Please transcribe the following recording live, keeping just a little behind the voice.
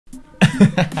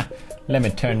Let me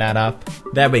turn that up.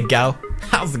 There we go.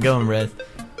 How's it going, Riz?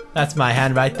 That's my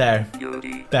hand right there.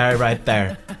 There, right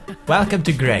there. Welcome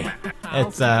to Grey.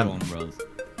 It's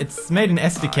made in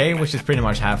SDK, which is pretty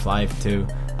much Half-Life 2,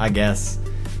 I guess.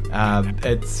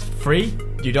 It's free.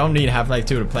 You don't need Half-Life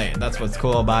 2 to play it. That's what's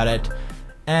cool about it.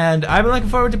 And I've been looking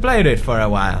forward to playing it for a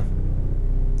while.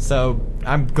 So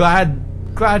I'm glad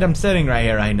I'm sitting right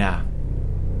here right now.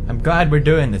 I'm glad we're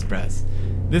doing this, bros.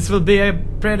 This will be a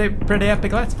pretty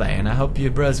epic let's play, and I hope you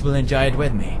bros will enjoy it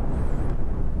with me.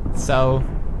 So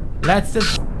let's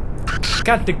just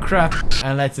cut the crap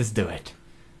and let's just do it.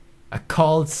 A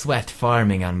cold sweat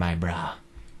forming on my brow.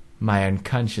 My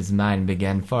unconscious mind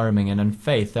began forming an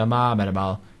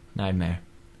unfathomable nightmare.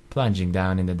 Plunging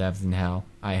down in the depths in hell,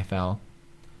 I fell.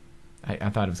 I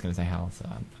thought I was gonna say hell, so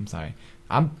I'm sorry.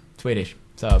 I'm Swedish,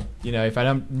 so, you know, if I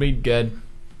don't read good,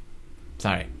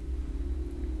 sorry.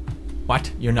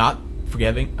 What? You're not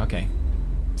forgiving? Okay.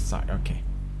 Sorry, okay.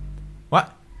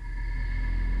 What?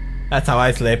 That's how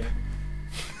I sleep.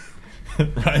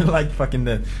 Right, like fucking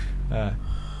the...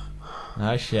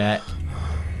 oh shit.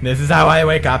 This is how I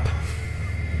wake up.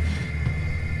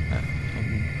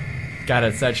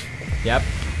 Gotta search... Yep.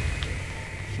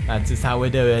 That's just how we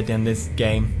do it in this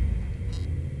game.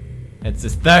 It's the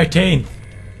 13th!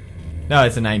 No,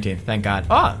 it's the 19th, thank God.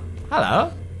 Oh!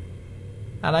 Hello!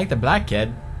 I like the black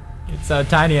kid. It's so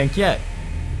tiny and cute.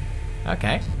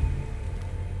 Okay.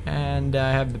 And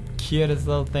I have the cutest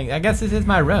little thing. I guess this is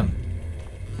my room.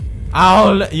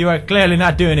 Owl, you are clearly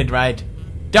not doing it right.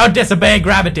 Don't disobey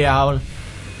gravity, Owl!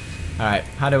 Alright,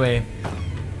 how do we...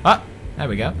 Oh! There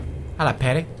we go. Hello,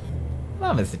 Petty.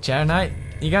 Hello, Mr. Chair Knight.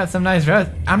 You got some nice rose.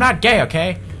 I'm not gay,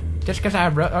 okay? Just because I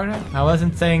have rose. I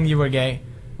wasn't saying you were gay.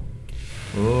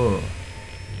 Ooh.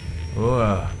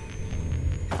 Ooh.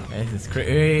 This is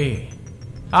creepy.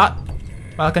 Ah!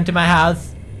 Welcome to my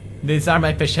house. These are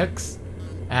my fish hooks.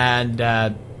 And,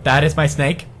 that is my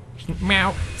snake.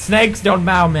 Meow. Snakes don't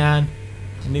meow, man.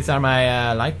 And these are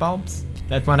my, light bulbs.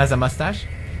 That one has a mustache.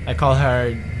 I call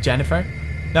her Jennifer.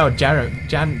 No, Jeremy.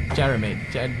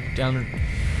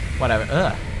 Whatever.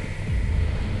 Ugh.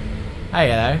 Hi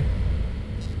there.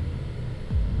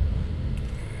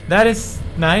 That is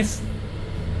nice.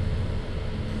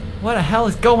 What the hell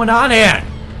is going on here?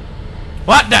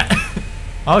 What the?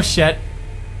 Oh shit.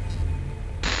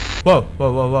 Whoa,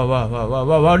 whoa, whoa, whoa, whoa, whoa, whoa,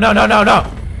 whoa, whoa, no, no, no,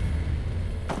 no.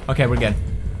 Okay, we're good.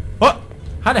 What?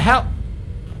 How the hell?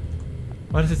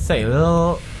 What does it say?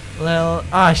 Little,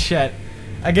 ah shit.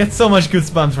 I get so much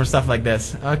goosebumps for stuff like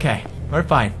this. Okay, we're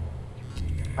fine.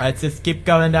 Alright, let's just keep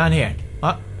going down here.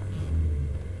 What?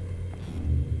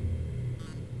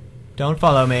 Don't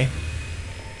follow me.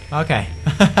 Okay.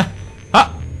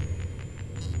 Oh.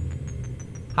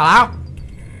 Hello?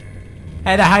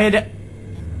 Hey there, how you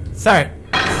doing? Sir.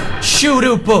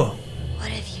 Shurupu! What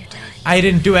have you done? I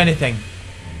didn't do anything.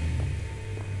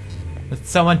 But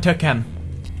someone took him.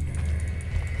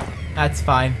 That's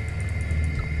fine.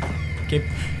 Keep...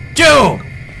 Jew!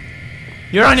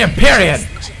 You're on your period!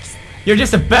 You're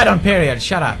just a bed on period,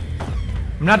 shut up.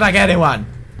 I'm not like anyone.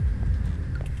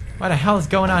 What the hell is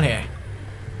going on here?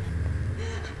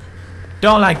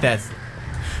 Don't like this.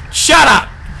 Shut up!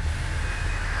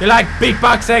 You like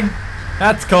beatboxing?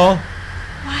 That's cool.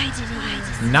 Why did he?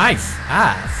 Nice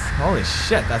ass. Holy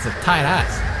shit, that's a tight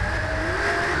ass.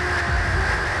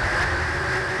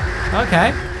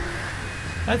 Okay.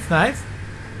 That's nice.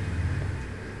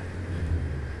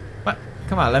 What?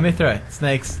 Come on, let me through it.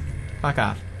 Snakes. Fuck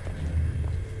off.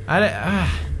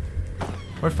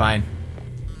 We're fine.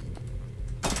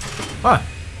 Oh,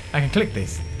 I can click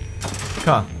these.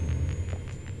 Cool.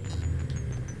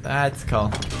 That's cool.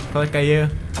 Click on you.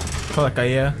 Click on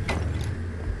you.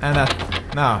 And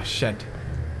that. No, shit.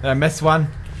 Did I miss one?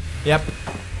 Yep.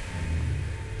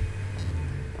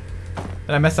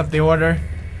 Did I mess up the order?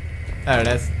 There it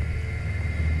is.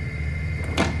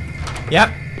 Yep.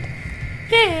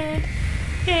 Yeah.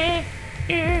 Yeah.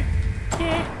 Yeah.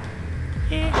 Yeah.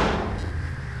 Yeah.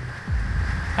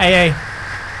 Hey, hey.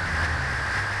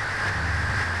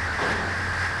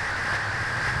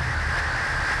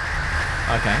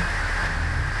 Okay.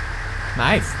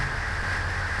 Nice.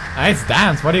 Nice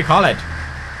dance. What do you call it?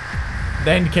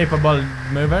 The incapable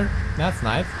mover. That's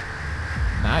nice.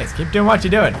 Nice. Keep doing what you're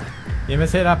doing. You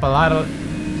must hit up a lot of...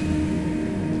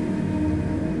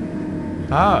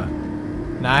 Oh.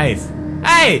 Nice.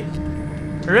 Hey!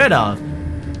 Riddle.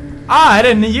 Oh, I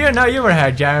didn't know you were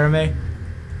here, Jeremy.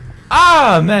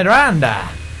 Oh, Miranda.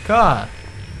 Cool.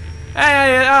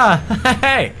 Hey, oh,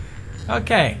 hey.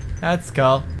 Okay, that's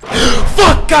cool.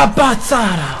 Fucka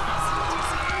Bazzara!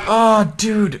 Oh,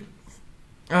 dude.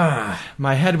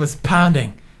 My head was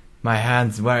pounding. My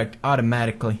hands worked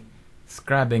automatically,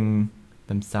 scrubbing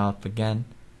themselves again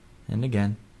and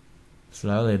again.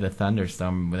 Slowly the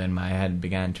thunderstorm within my head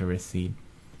began to recede.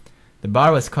 The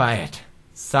bar was quiet,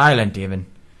 silent even.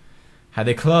 Had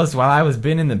they closed while I was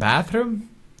been in the bathroom?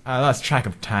 I lost track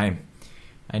of time.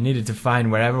 I needed to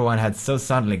find where everyone had so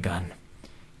suddenly gone.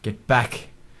 Get back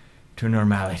to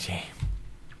normality.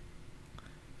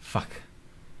 Fuck.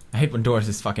 I hate when doors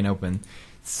just fucking open.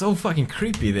 It's so fucking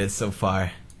creepy this so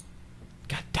far.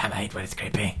 God damn, I hate when it's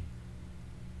creepy.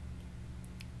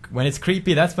 When it's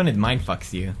creepy, that's when it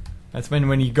mindfucks you. That's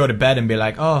when you go to bed and be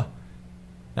like, oh,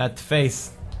 that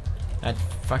face. That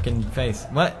fucking face.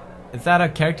 What? Is that how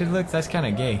character looks? That's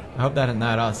kinda gay. I hope that's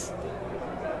not us.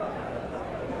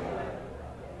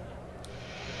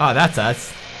 Oh, that's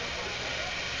us.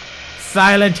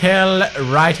 Silent Hill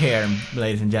right here,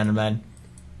 ladies and gentlemen.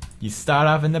 You start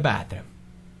off in the bathroom.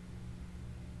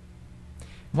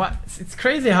 What? It's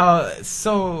crazy how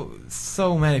so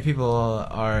many people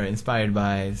are inspired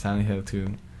by Silent Hill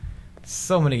 2.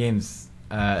 So many games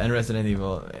and Resident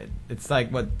Evil. It's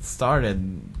like what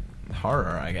started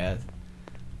horror, I guess.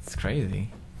 It's crazy.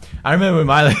 I remember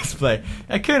my Let's Play.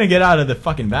 I couldn't get out of the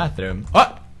fucking bathroom.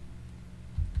 What?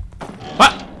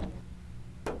 What?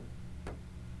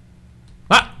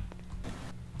 What?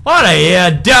 What are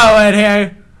you doing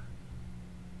here?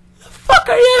 The fuck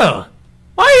are you?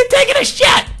 Why are you taking a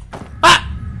shit? What?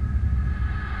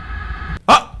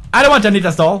 Oh, I don't want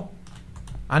Anita's doll.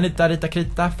 Anita, Rita,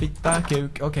 Krita, Fitta,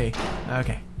 Kuk. Okay,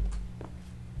 okay.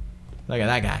 Look at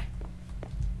that guy.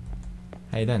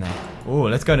 How you doing there? Ooh,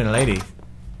 let's go to the ladies.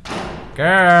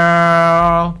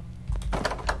 Girl.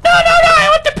 No, I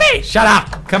want to pee. Shut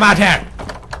up. Come out here.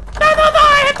 No,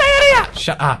 I have diarrhea.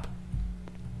 Shut up.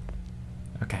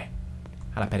 Okay.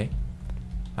 Hello, Petty.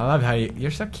 I love how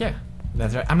you're so cute.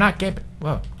 That's right. I'm not gay.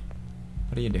 Whoa.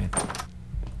 What are you doing?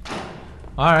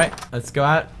 Alright, let's go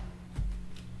out.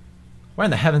 Where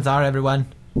in the heavens are everyone?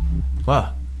 Whoa.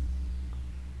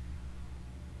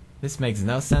 This makes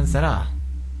no sense at all.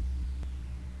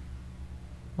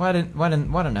 What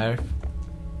on earth?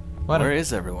 Where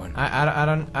is everyone? I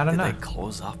don't know. Did they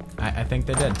close up? I think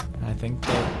they did. I think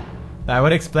that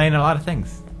would explain a lot of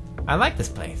things. I like this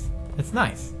place. It's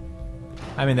nice.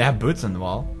 I mean, they have boots on the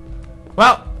wall.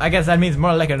 Well, I guess that means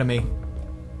more liquor to me.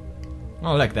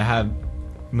 Oh look, they have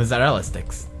mozzarella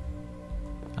sticks.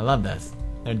 I love those.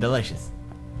 They're delicious.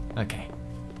 Okay.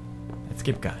 Let's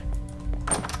keep going.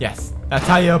 Yes. That's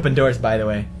how you open doors, by the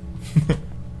way.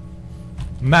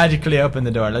 Magically open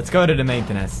the door. Let's go to the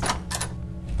maintenance.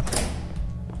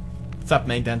 What's up,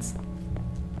 maintenance?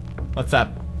 What's up?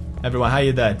 Everyone, how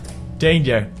you doing?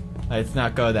 Danger. Let's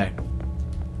not go there.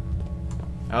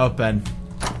 Open.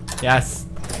 Yes.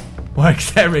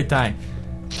 Works every time.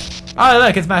 Oh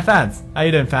look, it's my fans. How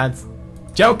you doing, fans?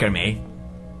 Joker me.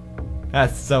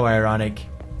 That's so ironic.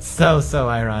 So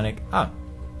ironic. Oh.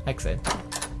 Exit.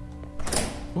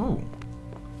 Ooh.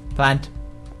 Plant.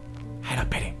 Head up,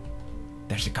 Pity.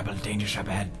 There's a couple of dangers up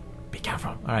ahead. Be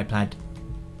careful. Alright, Plant.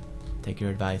 Take your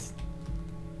advice.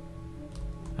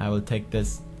 I will take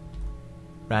this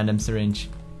random syringe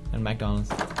and McDonald's.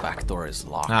 Back door is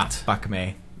locked. Ah, fuck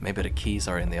me. Maybe the keys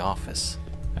are in the office.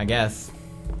 I guess.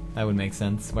 That would make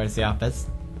sense. Where's the office?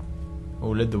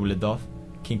 Ole dole doff.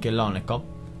 Kinke lanekopp.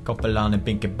 Koppelane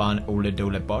binkeban ole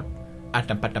dole bort.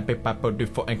 Ärtan pärtan pippa du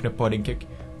får en knupp på din kuk.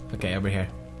 Okay, over here.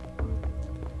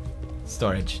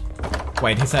 Storage.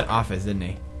 Wait, he said office, didn't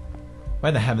he?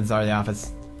 Where the heavens are the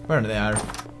office? Where they are?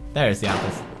 There's the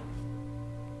office.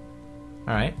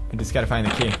 Alright, we just gotta find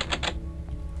the key.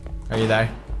 Are you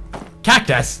there?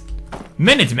 Cactus!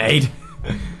 Minute Maid!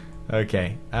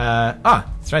 Okay.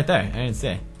 It's right there. I didn't see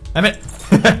it. I mean,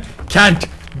 can't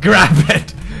grab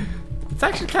it! It's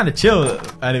actually kind of chill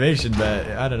animation, but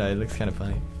I don't know, it looks kind of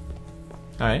funny.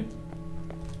 Alright.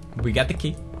 We got the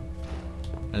key.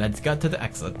 Let's go to the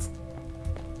exit.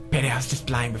 Pity, I was just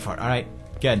lying before. Alright,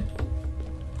 good.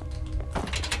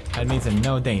 That means there are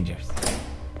no dangers.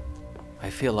 I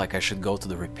feel like I should go to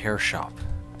the repair shop.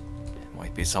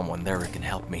 Might be someone there who can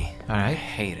help me. Alright. I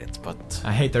hate it, but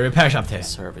I hate the repair shop too. the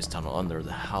service tunnel under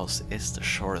the house is the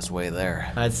shortest way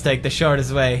there. Let's take the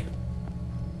shortest way.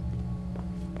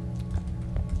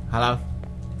 Hello?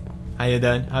 How you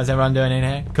doing? How's everyone doing in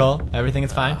here? Cool? Everything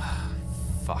is fine?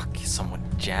 Fuck, someone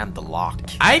jammed the lock.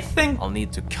 I think I'll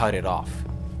need to cut it off.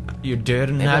 you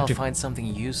didn't Maybe have I'll to. find something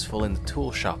useful in the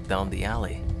tool shop down the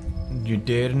alley. You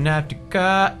didn't have to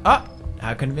cut. Oh,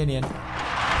 how convenient.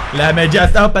 Let me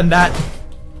just open that.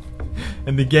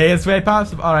 In the gayest way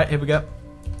possible. Alright, here we go.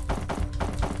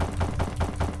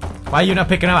 Why are you not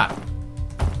picking them up?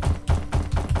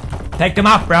 Take them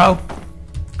off, bro.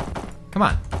 Come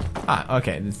on. Ah,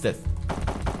 okay, it's this.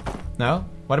 No?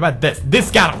 What about this? This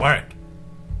gotta work!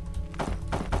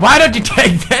 Why don't you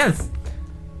take this?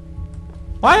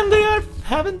 Why on the earth,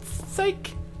 heaven's sake?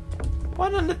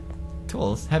 What on the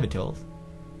tools? Heavy tools.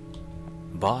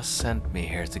 Boss sent me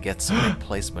here to get some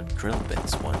replacement drill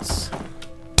bits once.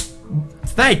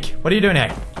 Snake! What are you doing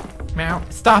here? Meow.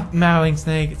 Stop mowing,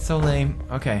 Snake. It's so lame.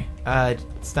 Okay.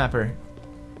 Snapper.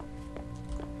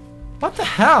 What the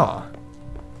hell?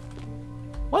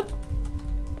 What?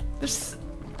 There's...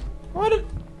 What?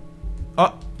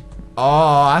 Oh.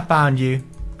 Oh, I found you.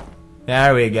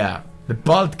 There we go. The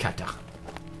bolt cutter.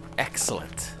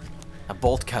 Excellent. A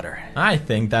bolt cutter. I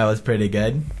think that was pretty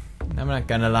good. I'm not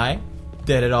gonna lie.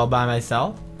 Did it all by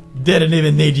myself. Didn't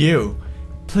even need you.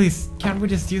 Please, can't we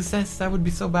just use this? That would be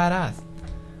so badass.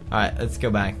 Alright, let's go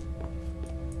back.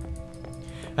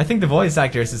 I think the voice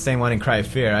actor is the same one in Cry of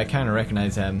Fear. I kinda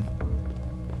recognize him.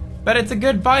 But it's a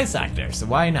good voice actor, so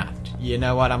why not? You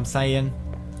know what I'm saying?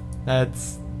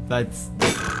 That's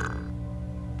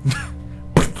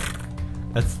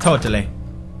totally.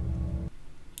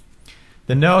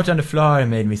 The note on the floor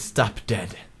made me stop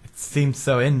dead. It seemed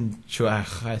so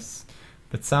innocuous,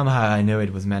 but somehow I knew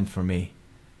it was meant for me.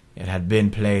 It had been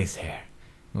placed here,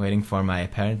 waiting for my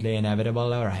apparently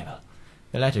inevitable arrival.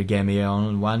 The letter gave me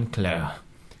only one clue.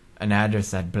 An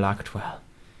address at Block 12.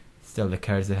 Still, the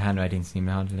cursed handwriting seemed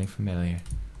hauntingly familiar.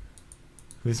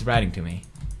 Who's writing to me?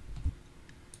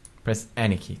 Press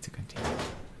any key to continue.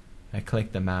 I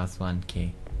clicked the mouse one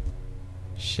key.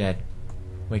 Shit.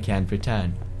 We can't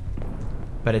return.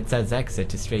 But it says exit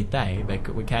to Street A,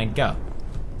 but we can't go.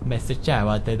 Mr. Chow,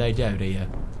 what did I do to you?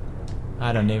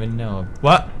 I don't even know.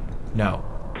 What? No.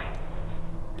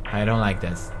 I don't like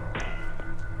this.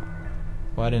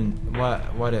 What in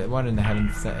the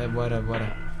heavens?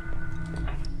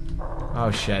 Oh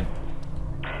shit.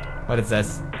 What is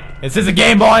this? Is this a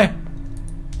Game Boy?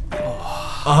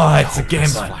 Oh, it's a Game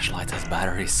This Boy. flashlight has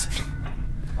batteries.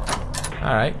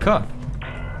 Alright, cool.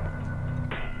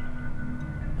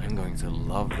 I'm going to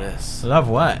love this. Love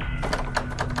what?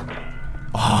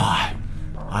 Oh,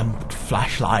 I'm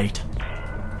flashlight.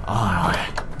 Oh.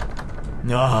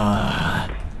 No.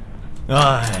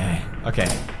 Oh. Okay.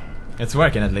 It's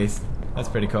working at least. That's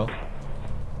pretty cool.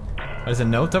 There's a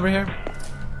note over here.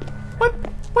 What?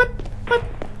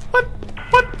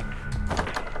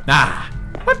 Nah.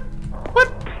 What?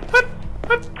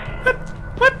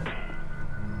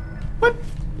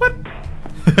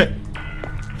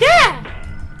 Yeah!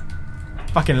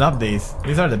 Fucking love these.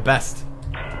 These are the best.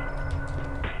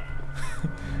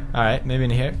 Alright, maybe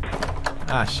in here.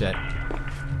 Ah, shit.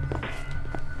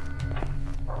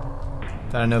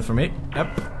 Is that a note for me?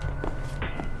 Yep.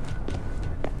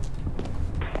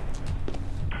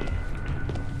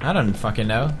 I don't fucking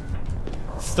know.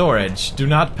 Storage. Do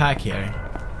not pack here.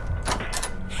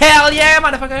 Hell yeah,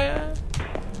 motherfucker!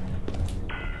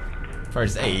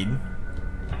 First aid.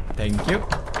 Thank you.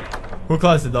 Who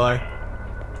closed the door?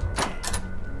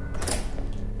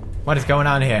 What is going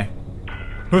on here?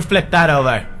 Who flipped that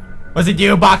over? Was it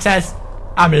you, boxes?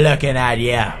 I'm looking at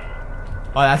you.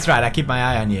 Oh, that's right. I keep my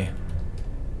eye on you.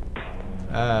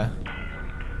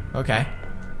 Okay.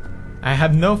 I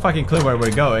have no fucking clue where we're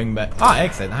going, but... Oh,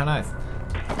 exit. How nice.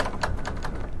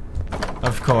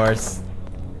 Of course.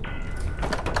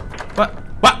 What?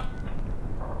 What?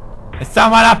 Is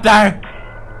someone up there?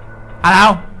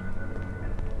 Hello?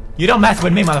 You don't mess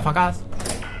with me, motherfuckers.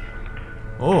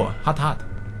 Oh, hot.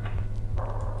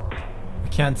 I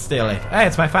can't steal it. Hey,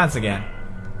 it's my fans again.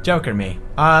 Joker me.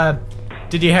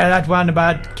 Did you hear that one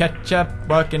about ketchup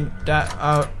working that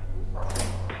out?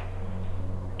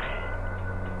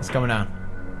 What's going on?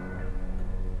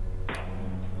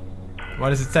 What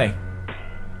does it say?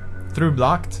 Through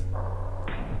blocked?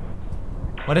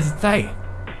 What does it say?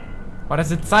 What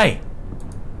does it say?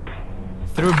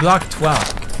 Through block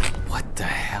 12. What the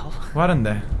hell? What in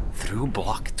the... Through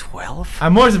block 12?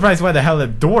 I'm more surprised why the hell the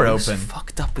door Who's opened.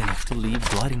 fucked up enough to leave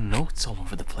bloody notes all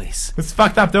over the place? Who's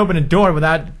fucked up to open a door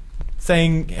without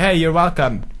saying, hey, you're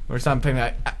welcome, or something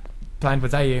like... Plant,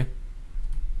 was that you?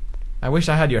 I wish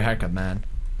I had your haircut, man.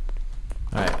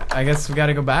 Alright, I guess we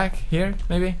gotta go back here,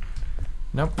 maybe?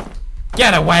 Nope.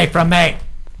 Get away from me!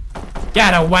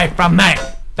 Get away from me!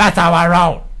 That's how I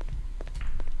roll!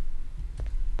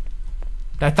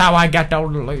 That's how I get the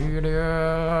lady.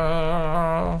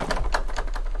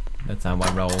 That's how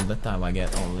I roll. That's how I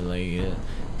get all the lady.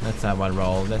 That's how I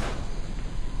roll. That's...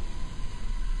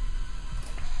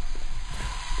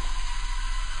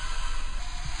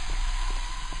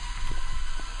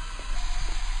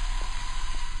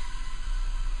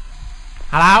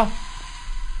 Hello?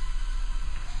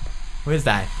 Who is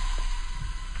that?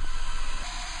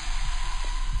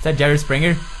 Is that Jerry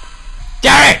Springer?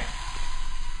 Jerry!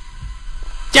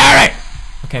 Jerry!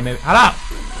 Okay, maybe. Hello!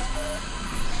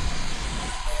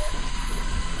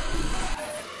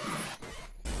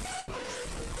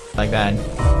 Like that.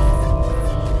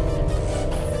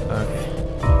 Okay.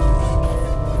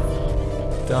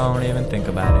 Don't even think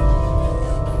about it.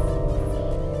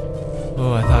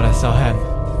 Oh, I thought I saw him.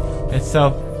 It's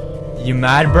so... You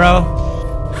mad, bro?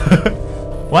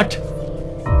 What?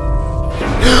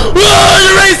 Whoa!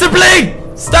 The razor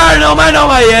blade! Star, no man, no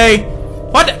way!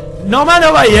 What? No man,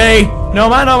 no way! No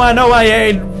man, no man, no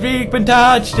way! We've been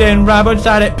touched and Robert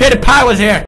started. PewDiePie was here!